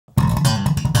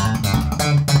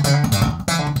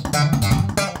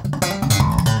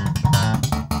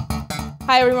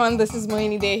Hi everyone, this is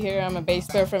Mohini Dey here. I'm a bass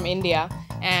player from India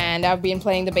and I've been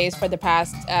playing the bass for the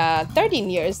past 13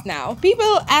 years now.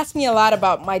 People ask me a lot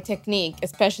about my technique,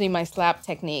 especially my slap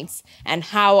techniques and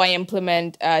how I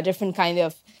implement different kinds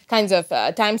of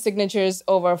time signatures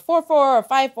over 4/4 or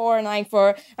 5/4,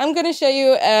 9/4. I'm going to show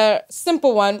you a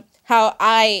simple one, how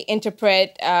I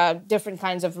interpret different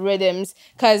kinds of rhythms,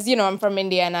 because I'm from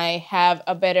India and I have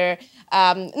a better,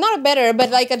 not a better, but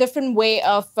like a different way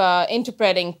of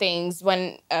interpreting things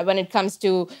when it comes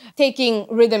to taking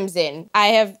rhythms in. I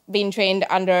have been trained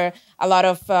under a lot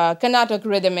of Carnatic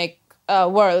rhythmic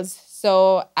worlds,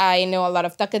 so I know a lot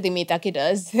of takadimi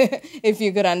takidas, if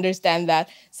you could understand that.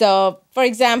 So, for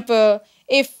example,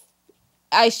 if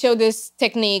I show this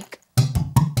technique,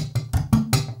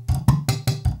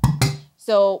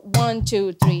 so 1,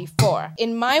 2, 3, 4.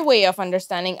 In my way of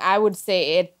understanding, I would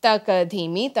say it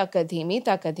takadimi, takadimi,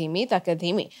 takadimi,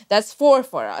 takadimi. That's 4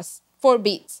 for us, 4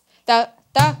 beats.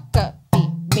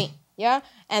 Takadimi, yeah?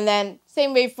 And then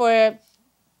same way for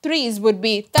 3s would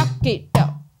be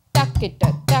takita,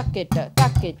 takita, takita,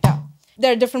 takita.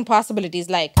 There are different possibilities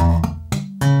like.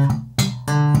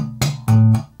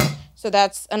 So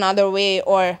that's another way,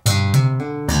 or.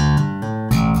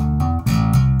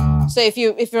 So if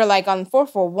you're like on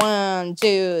 4/4, 1,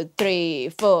 2, 3,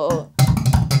 4.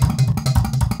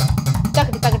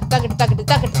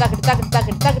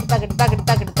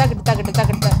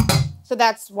 So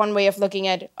that's one way of looking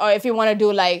at it. Or if you want to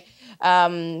do like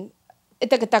 1,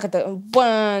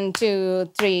 2,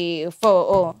 3,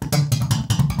 4.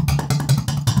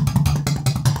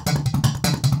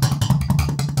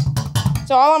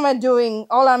 So all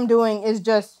I'm doing is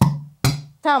just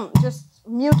thumb, just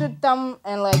muted thumb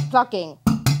and like plucking.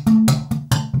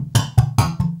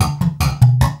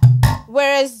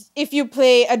 Whereas if you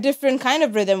play a different kind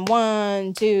of rhythm,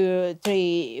 1, 2,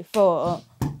 3, 4,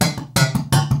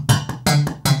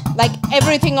 like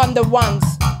everything on the ones.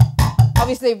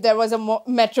 Obviously, if there was a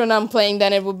metronome playing,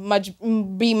 then it would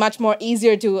be much more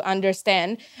easier to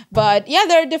understand. But yeah,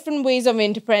 there are different ways of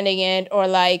interpreting it. Or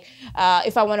like,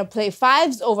 if I want to play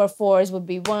 5s over 4s, would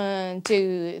be 1,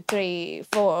 2, 3,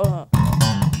 4.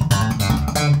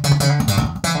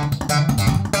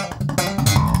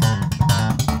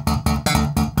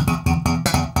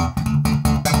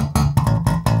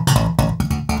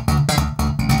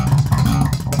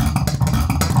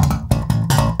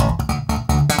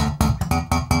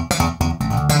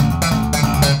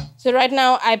 So right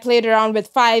now I played around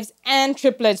with 5s and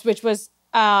triplets, which was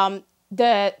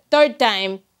the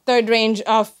third range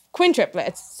of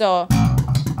quintuplets. So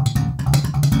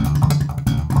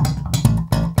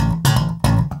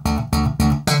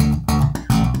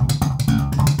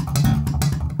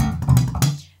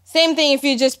same thing if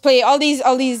you just play all these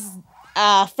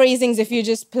phrasings. If you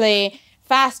just play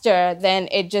faster, then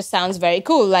it just sounds very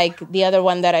cool, like the other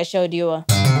one that I showed you.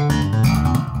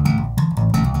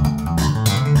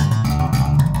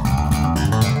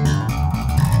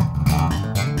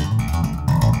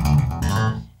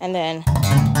 And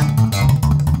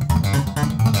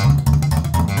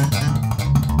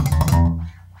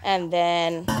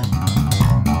then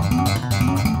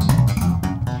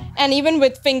and even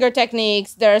with finger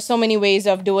techniques, there are so many ways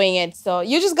of doing it. So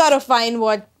you just gotta find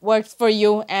what works for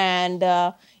you, and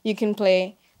you can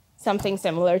play something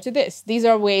similar to this. These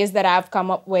are ways that I've come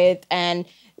up with and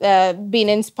been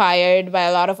inspired by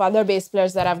a lot of other bass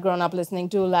players that I've grown up listening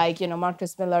to, like,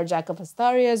 Marcus Miller, Jacob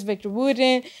Asturias, Victor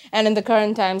Wooten, and in the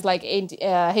current times, like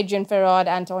Hadrian Ferrod,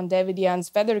 Anton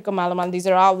Davidians, Federico Malaman. These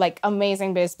are all like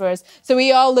amazing bass players. So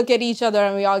we all look at each other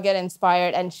and we all get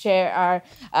inspired and share our,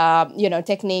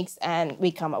 techniques, and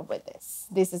we come up with this.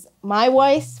 This is my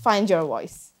voice. Find your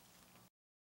voice.